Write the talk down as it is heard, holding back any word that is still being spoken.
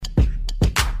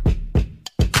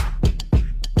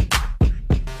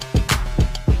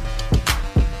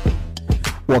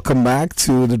Welcome back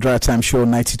to the Drive Time Show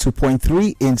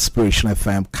 92.3 Inspiration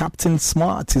FM. Captain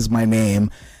Smart is my name,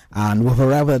 and we've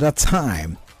arrived at that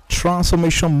time.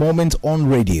 Transformation moment on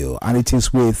radio, and it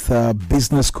is with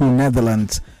Business School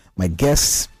Netherlands. My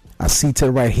guests are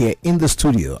seated right here in the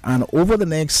studio, and over the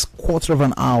next quarter of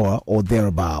an hour or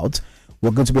thereabout,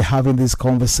 we're going to be having this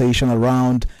conversation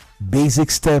around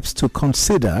basic steps to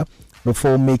consider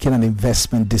before making an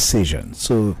investment decision.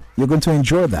 So you're going to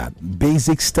enjoy that.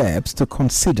 Basic steps to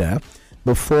consider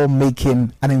before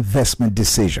making an investment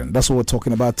decision. That's what we're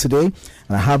talking about today.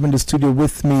 And I have in the studio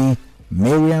with me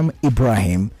Maryam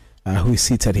Ibrahim, who is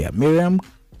seated here. Maryam,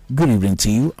 good evening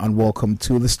to you and welcome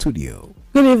to the studio.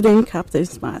 Good evening, Captain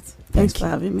Smart. Thanks for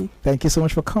having me. Thank you so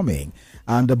much for coming.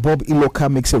 And Bob Iloka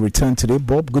makes a return today.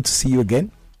 Bob, good to see you again.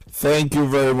 Thank you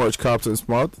very much, Captain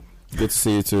Smart. Good to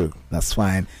see you too. That's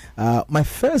fine. My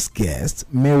first guest,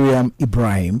 Maryam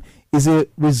Ibrahim, is a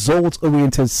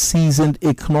result-oriented seasoned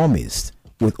economist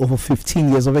with over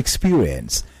 15 years of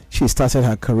experience. She started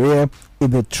her career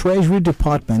in the Treasury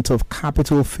Department of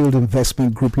Capital Field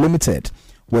Investment Group Limited,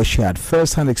 where she had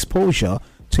first-hand exposure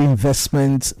to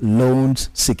investments, loans,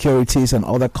 securities, and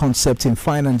other concepts in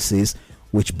finances,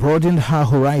 which broadened her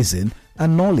horizon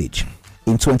and knowledge.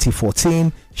 In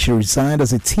 2014, she resigned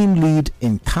as a team lead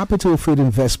in Capital Field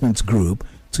Investments Group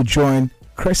to join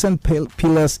Crescent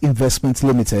Pillars Investments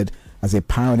Limited as a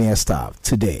pioneer staff.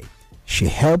 Today, she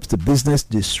helps the business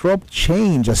disrupt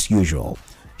change as usual.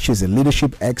 She's a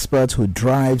leadership expert who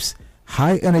drives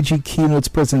high-energy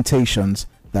keynote presentations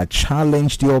that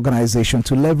challenge the organization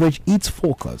to leverage its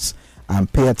focus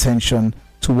and pay attention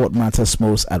to what matters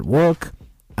most at work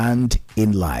and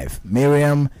in life.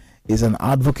 Maryam is an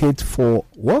advocate for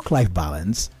work-life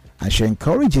balance, and she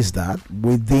encourages that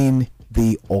within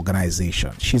the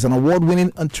organization. She's an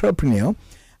award-winning entrepreneur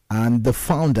and the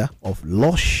founder of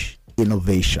Lush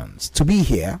Innovations. To be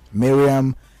here,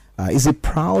 Maryam is a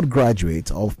proud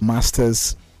graduate of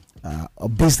Masters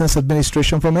of Business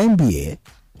Administration from MBA.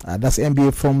 That's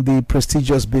MBA from the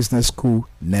prestigious Business School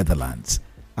Netherlands.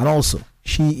 And also,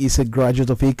 she is a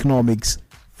graduate of Economics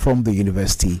from the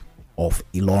University of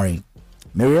Ilorin.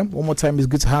 Maryam, one more time, it's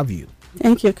good to have you.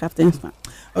 Thank you, Captain Smart.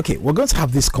 Okay, we're going to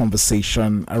have this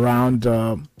conversation around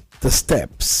the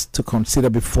steps to consider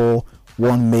before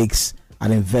one makes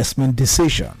an investment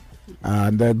decision.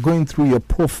 And going through your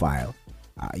profile,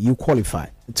 you qualify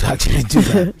to actually do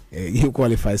that. You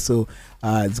qualify, so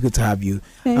it's good to have you.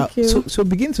 Thank you. So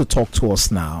begin to talk to us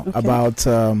now about,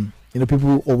 people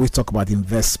who always talk about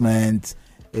investment.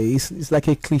 It's like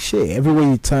a cliche. Everywhere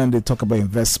you turn, they talk about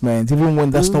investment, even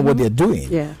when that's not what they're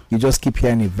doing. Yeah. You just keep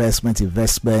hearing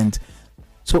investment.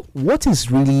 So what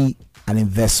is really an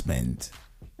investment?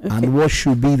 Okay. And what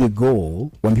should be the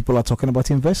goal when people are talking about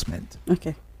investment?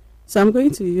 Okay. So I'm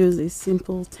going to use a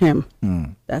simple term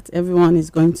that everyone is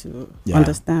going to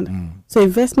understand. So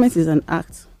investment is an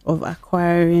act of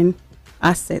acquiring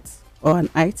assets or an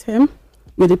item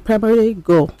with the primary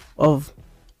goal of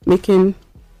making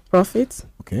profits,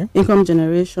 income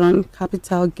generation,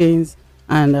 capital gains,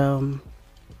 and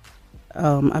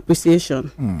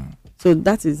appreciation. So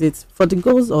that is it. For the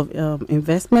goals of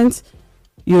investment,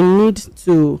 you need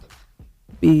to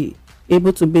be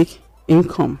able to make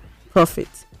income, profit.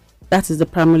 That is the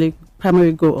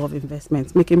primary goal of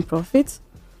investment, making profit.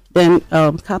 Then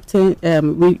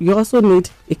you also need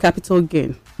a capital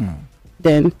gain.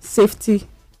 Then safety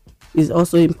is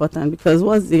also important, because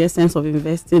what's the essence of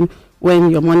investing when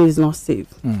your money is not safe?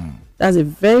 That's a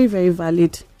very, very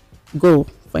valid goal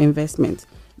for investment.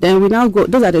 Then we now go,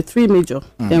 those are the three major.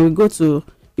 Then we go to,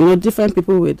 different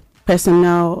people with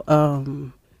personal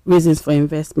reasons for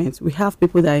investment. We have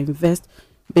people that invest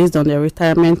based on their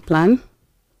retirement plan.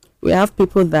 We have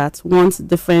people that want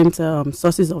different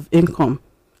sources of income,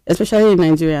 especially in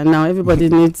Nigeria. Now everybody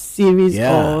needs series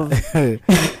of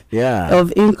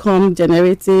of income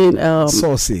generating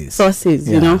sources.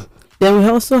 Then we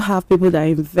also have people that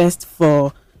invest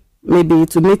for maybe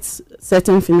to meet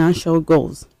certain financial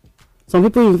goals. Some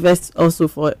people invest also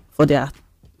for their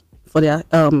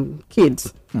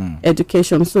kids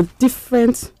education. So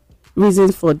different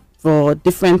reasons for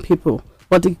different people.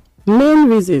 But the main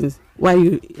reasons why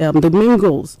the main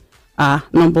goals are,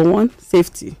 number one,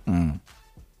 safety. And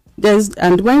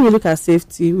when we look at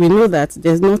safety, we know that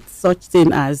there's not such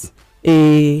thing as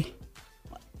a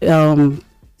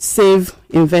safe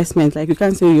investment. Like you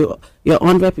can't say you're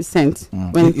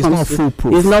 100% when it comes to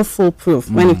foolproof. It's not foolproof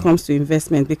when it comes to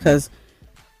investment, because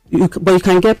you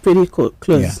can get pretty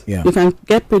close. You can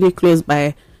get pretty close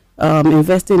by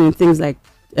investing in things like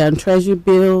treasury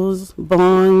bills,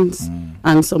 bonds,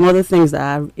 and some other things that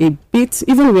are a bit,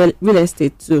 even real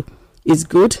estate too. is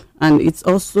good, and it's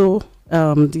also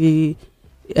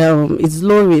it's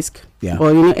low risk. Yeah.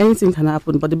 But anything can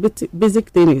happen. But the basic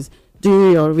thing is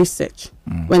doing your research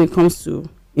when it comes to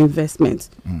investment.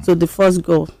 So the first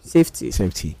goal, safety.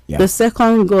 Safety. Yeah. The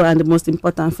second goal, and the most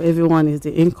important for everyone, is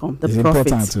the income, the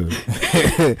profit. Important too.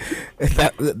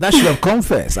 that should have come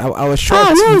first. I was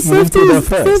shocked. No, safety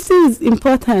is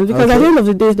important, because at the end of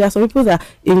the day, there are some people that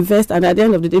invest, and at the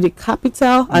end of the day, the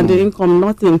capital and the income,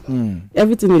 nothing.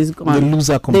 Everything is gone. They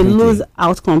lose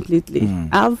out completely.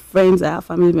 I have friends, I have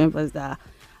family members that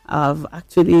have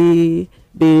actually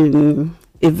been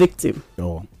a victim.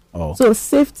 Oh. So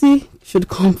safety should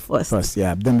come first.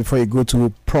 Yeah. Then before you go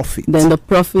to profit. Then the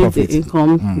profit. The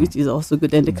income, which is also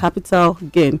good. Then the capital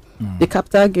gain. The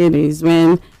capital gain is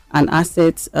when an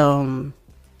asset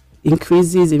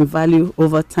increases in value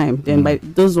over time. Then by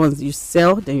those ones you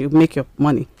sell, then you make your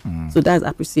money. So that's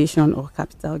appreciation or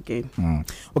capital gain.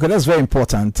 Okay, that's very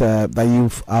important that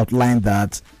you've outlined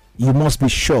that you must be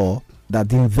sure that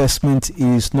the investment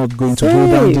is not going to go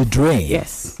down the drain.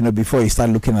 Yes. Before you start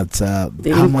looking at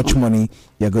how much money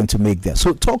you're going to make there.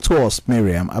 So talk to us,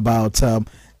 Maryam, about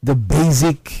the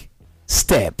basic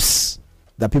steps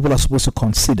that people are supposed to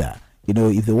consider.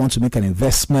 If they want to make an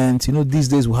investment. These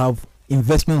days we have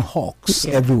investment hawks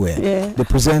everywhere. Yeah. They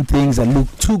present things that look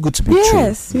too good to be true.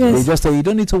 Yes. They just say you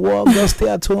don't need to work, just stay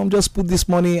at home, just put this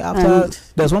money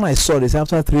there's one I saw this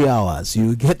after 3 hours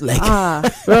you get like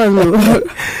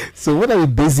So what are the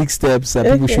basic steps that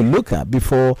people should look at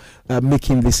before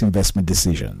making these investment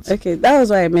decisions? Okay, that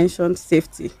was why I mentioned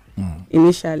safety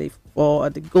initially for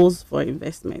the goals for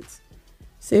investment.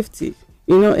 Safety.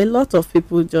 A lot of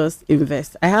people just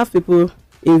invest. I have people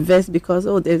invest because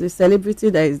there's a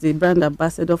celebrity that is the brand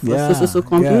ambassador for so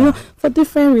company, for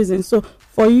different reasons. So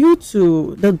for you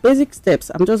to, the basic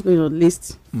steps, I'm just going to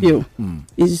list few,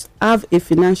 is have a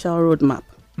financial roadmap.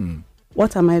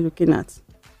 What am I looking at?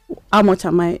 How much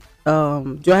am I,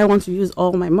 do I want to use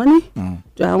all my money?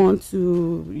 Do I want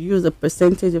to use a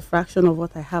percentage, a fraction of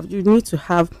what I have? You need to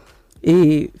have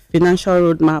a financial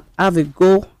roadmap, have a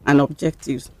goal and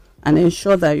objectives, and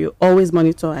ensure that you always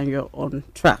monitor and you're on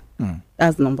track.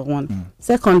 That's number one.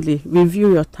 Secondly,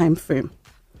 review your time frame.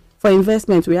 For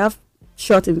investment, we have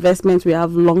short investment, we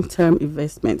have long-term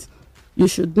investment. You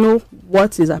should know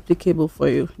what is applicable for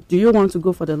you. Do you want to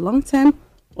go for the long term,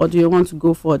 or do you want to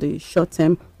go for the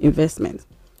short-term investment?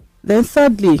 Then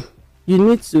thirdly, you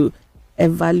need to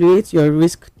evaluate your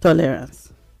risk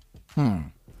tolerance.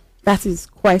 That is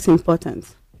quite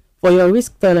important. For your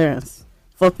risk tolerance,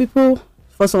 for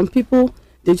some people,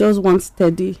 they just want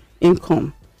steady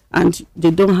income and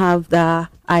they don't have the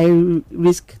high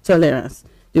risk tolerance.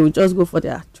 They will just go for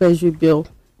their treasury bill,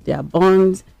 their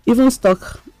bonds. Even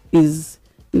stock is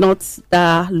not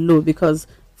that low, because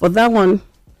for that one,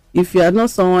 if you are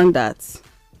not someone that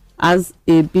has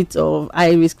a bit of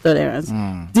high risk tolerance,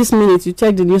 this minute you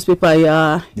check the newspaper,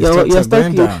 your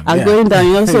stock are going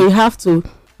down. So you have to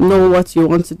know what you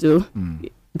want to do.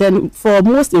 Then for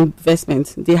most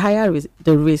investments, the higher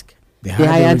the risk, the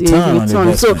higher the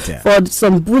return. So for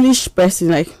some bullish person,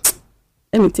 like,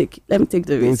 let me take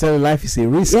the risk. Life is a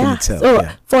risk in itself. So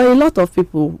for a lot of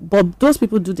people, but those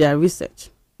people do their research.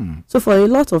 So for a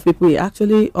lot of people, it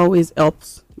actually always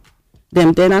helps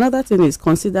them. Then another thing is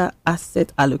consider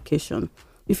asset allocation.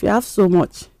 If you have so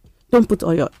much, don't put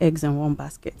all your eggs in one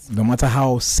basket. No matter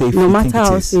how safe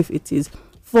it is.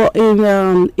 For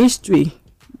in history,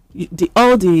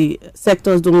 all the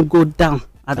sectors don't go down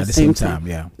at the same time.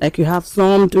 Like you have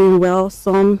some doing well,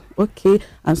 some okay,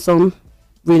 and some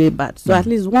really bad. So at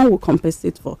least one will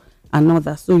compensate for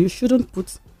another. So you shouldn't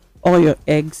put all your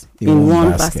eggs in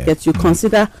one basket. You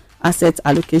consider asset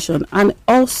allocation. And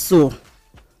also,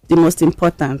 the most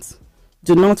important,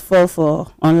 do not fall for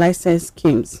unlicensed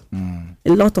schemes. A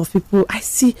lot of people I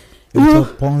see,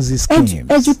 Ponzi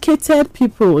schemes. Educated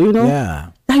people,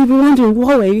 that you'll be wondering,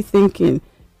 what were you thinking?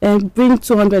 Bring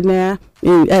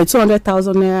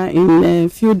 200,000 naira in a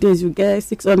few days, you get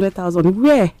 600,000.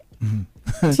 Where? Do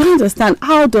you understand?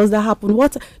 How does that happen?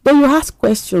 Then you ask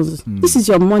questions. This is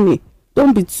your money.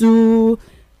 Don't be too,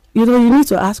 you need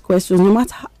to ask questions, no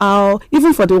matter how,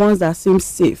 even for the ones that seem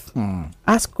safe.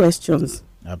 Ask questions.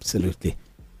 Absolutely.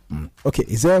 Okay,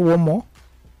 is there one more?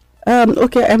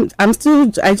 Okay, I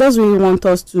just really want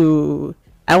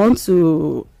I want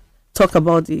to talk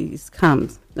about the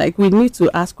scams. Like, we need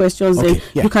to ask questions.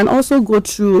 You can also go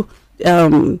through,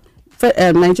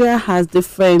 Nigeria has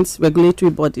different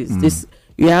regulatory bodies.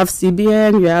 You have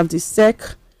CBN, you have the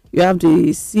SEC, You have the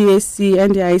CAC,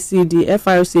 NDIC, the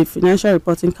FRC, Financial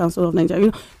Reporting Council of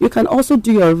Nigeria. You can also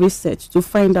do your research to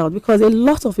find out, because a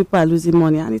lot of people are losing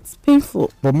money and it's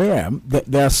painful. But Maryam,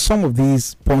 there are some of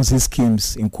these Ponzi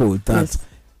schemes, in quote, that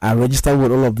are registered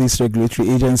with all of these regulatory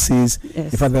agencies.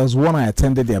 Yes. In fact, there was one I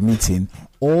attended their meeting.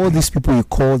 All these people, you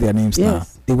call their names now,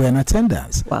 they were in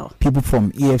attendance. Wow. People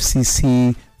from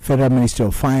EFCC, Federal Ministry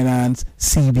of Finance,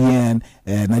 CBN,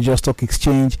 Nigeria Stock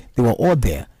Exchange, they were all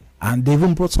there. And they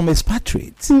even brought some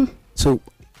expatriates. So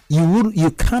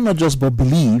you cannot just but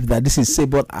believe that this is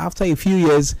safe. But after a few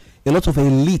years, a lot of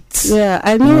elites,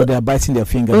 I know, they're biting their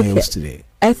fingernails today.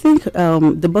 I think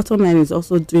the bottom line is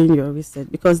also doing your research,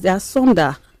 because there are some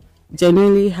that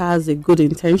genuinely has a good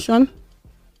intention,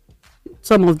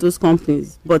 some of those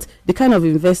companies, but the kind of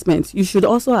investment, you should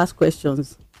also ask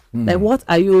questions. Like, what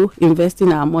are you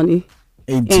investing our money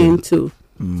into?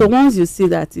 So once you see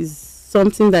that is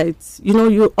something that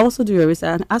you also do your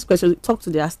research and ask questions, talk to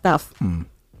their staff.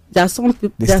 There are some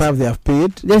people, the staff they have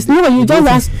paid. There's no, you just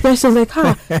ask questions like,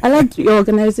 I like your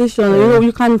organization.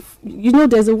 You can,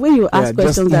 there's a way you ask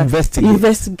questions that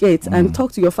investigate and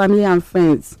talk to your family and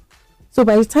friends. So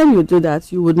by the time you do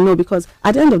that, you would know, because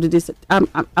at the end of the day,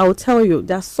 I will tell you,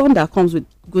 there's some that comes with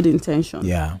good intention.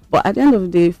 Yeah. But at the end of the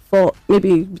day, for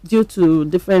maybe due to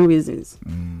different reasons.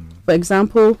 For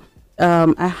example,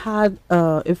 I had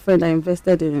a friend I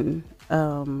invested in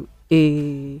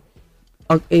a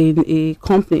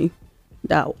company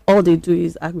that all they do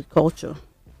is agriculture.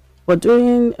 But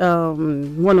during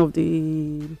one of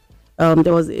the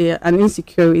there was an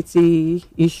insecurity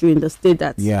issue in the state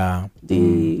that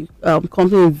the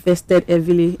company invested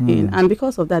heavily in, and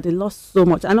because of that, they lost so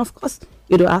much. And of course,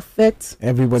 it will affect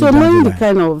everybody. So knowing the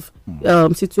kind of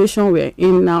situation we're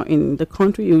in now in the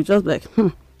country, you just be like,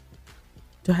 do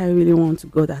I really want to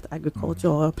go that agriculture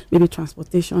or maybe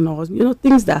transportation, or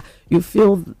things that you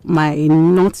feel might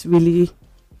not really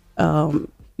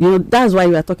that's why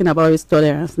we are talking about risk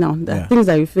tolerance now. That things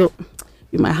that you feel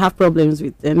you might have problems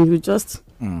with, then you just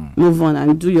move on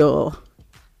and do your.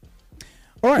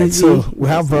 All right, so we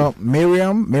have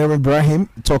Maryam Ibrahim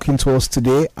talking to us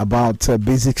today about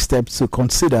basic steps to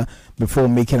consider before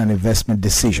making an investment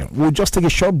decision. We'll just take a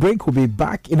short break. We'll be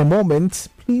back in a moment.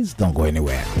 Please don't go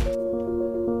anywhere.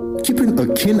 Keeping a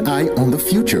keen eye on the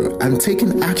future and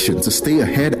taking action to stay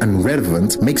ahead and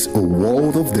relevant makes a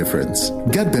world of difference.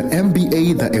 Get the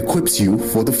MBA that equips you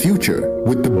for the future.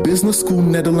 With the Business School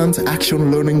Netherlands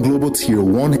Action Learning Global Tier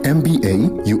 1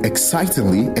 MBA, you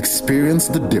excitingly experience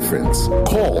the difference.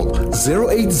 Call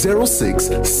 0806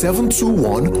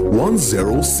 721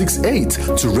 1068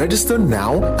 to register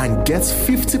now and get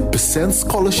 50%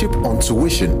 scholarship on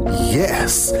tuition.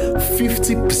 Yes,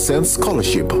 50%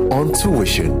 scholarship on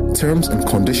tuition. Terms and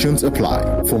conditions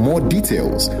apply. For more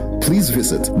details, please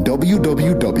visit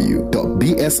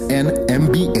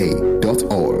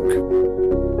www.bsnmba.org.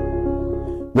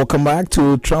 Welcome back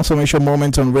to Transformation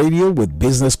Moment on Radio with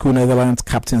Business School Netherlands.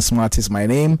 Captain Smart is my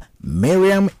name.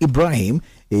 Maryam Ibrahim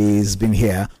has been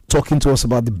here talking to us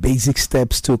about the basic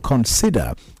steps to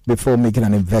consider before making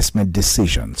an investment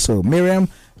decision. So, Maryam,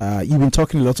 you've been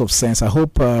talking a lot of sense. I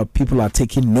hope people are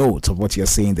taking note of what you're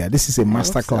saying there. This is a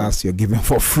masterclass you're giving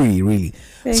for free, really.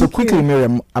 So quickly,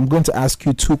 Maryam, I'm going to ask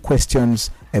you two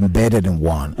questions embedded in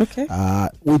one. Okay.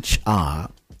 Which are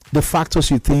the factors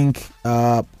you think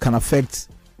can affect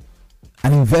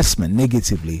an investment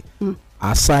negatively,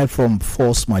 aside from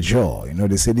force majeure.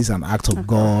 They say this is an act of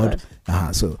God.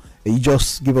 So you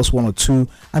just give us one or two,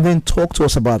 and then talk to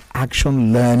us about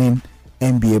Action Learning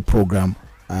MBA program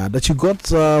that you got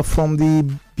from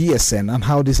the BSN and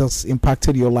how this has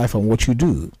impacted your life and what you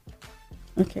do.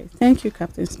 Okay, thank you,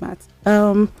 Captain Smart.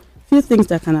 Few things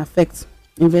that can affect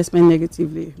investment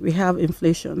negatively. We have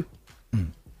inflation.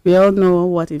 We all know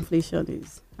what inflation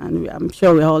is, and I'm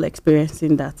sure we're all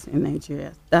experiencing that in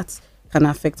Nigeria. That can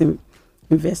affect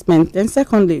investment. Then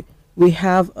secondly, we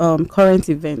have current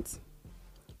events.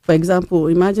 For example,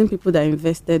 imagine people that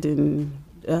invested in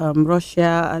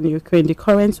Russia and Ukraine. The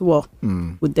current war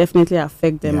would definitely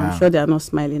affect them. I'm sure they are not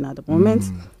smiling at the moment.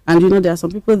 And there are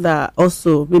some people that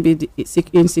also maybe the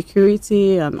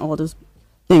insecurity and all those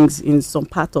things in some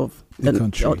part of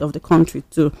the country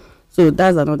too. So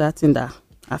that's another thing that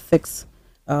affects.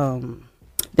 Then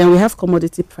we have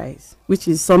commodity price, which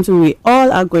is something we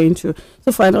all are going through.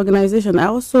 So for an organization, I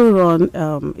also run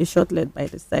a short-led by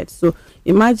the side. So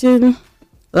imagine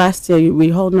last year,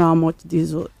 we all know how much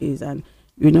diesel is, and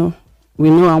we know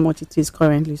how much it is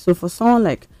currently. So for someone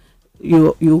like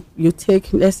you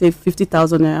take, let's say,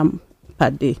 50,000 per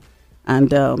day,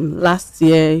 and last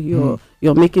year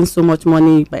you're making so much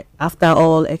money, but after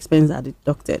all expenses are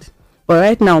deducted. But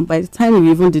right now, by the time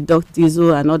you even deduct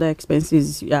diesel and other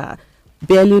expenses, you are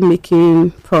barely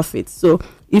making profit. So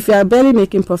if you are barely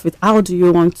making profit, how do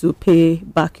you want to pay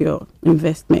back your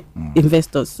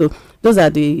investors? So those are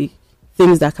the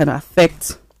things that can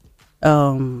affect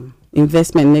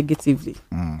investment negatively,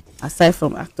 aside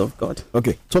from act of God.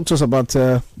 Okay, talk to us about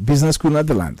Business School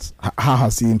Netherlands. How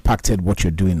has it impacted what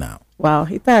you're doing now? Wow,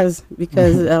 it has,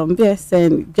 because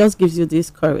BSN just gives you this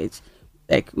courage.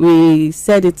 Like we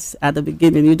said it at the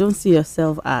beginning, you don't see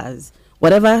yourself as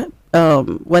whatever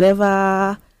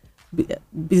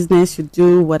business you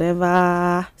do,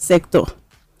 whatever sector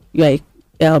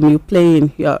you play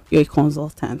in, you're a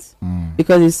consultant,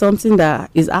 because it's something that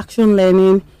is action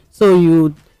learning. So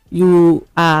you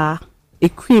are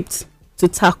equipped to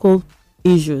tackle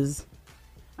issues,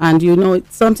 and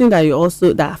it's something that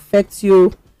that affects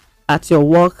you at your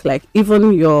work, like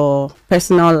even your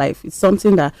personal life. It's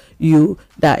something that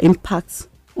impacts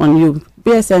on you.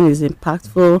 BSN is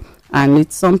impactful, and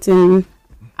it's something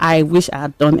I wish I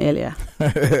had done earlier.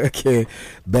 Okay,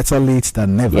 better late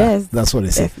than never. Yes, that's what they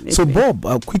say. So Bob,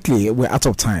 quickly, we're out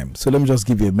of time, so let me just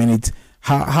give you a minute.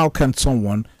 How can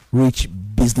someone reach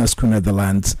Business School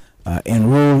Netherlands,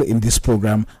 enroll in this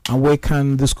program, and where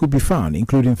can the school be found,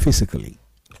 including physically?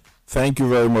 Thank you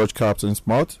very much, Captain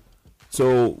Smart.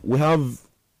 So we have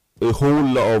a whole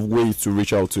lot of ways to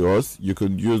reach out to us. You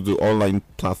can use the online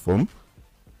platform.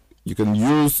 You can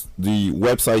use the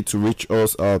website to reach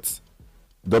us at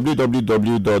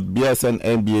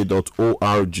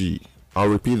www.bsnnba.org. I'll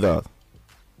repeat that.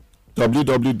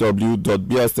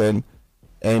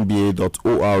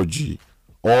 www.bsnnba.org.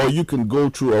 Or you can go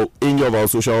through any of our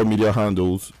social media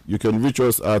handles. You can reach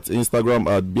us at Instagram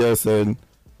at BSN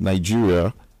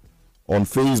Nigeria, on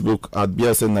Facebook at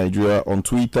BSN Nigeria, on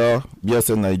Twitter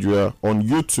BSN Nigeria, on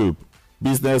YouTube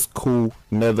Business School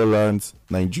Netherlands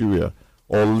Nigeria,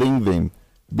 or LinkedIn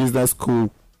Business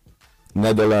School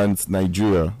Netherlands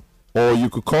Nigeria. Or you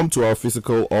could come to our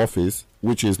physical office,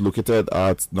 which is located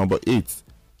at number 8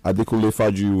 Adekunle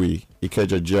Fajuwe,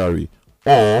 Ikeja GRA.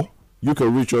 Or you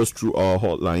can reach us through our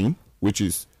hotline, which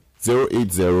is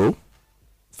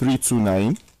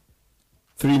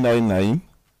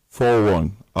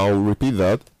 080-329-39941. I'll repeat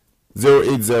that,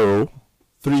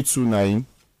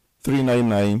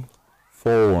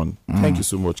 080-329-39941. Thank you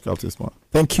so much, Captain Smart.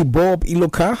 Thank you, Bob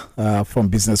Iloka from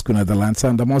Business School Netherlands.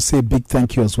 And I must say a big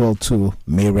thank you as well to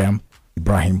Maryam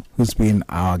Ibrahim, who's been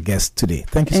our guest today.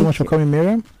 Thank you so much for coming,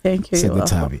 Maryam. Thank you. It's good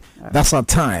to have you. That's our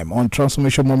time on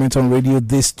Transformation Moment on Radio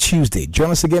this Tuesday. Join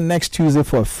us again next Tuesday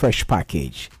for a fresh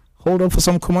package. Hold on for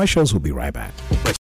some commercials. We'll be right back.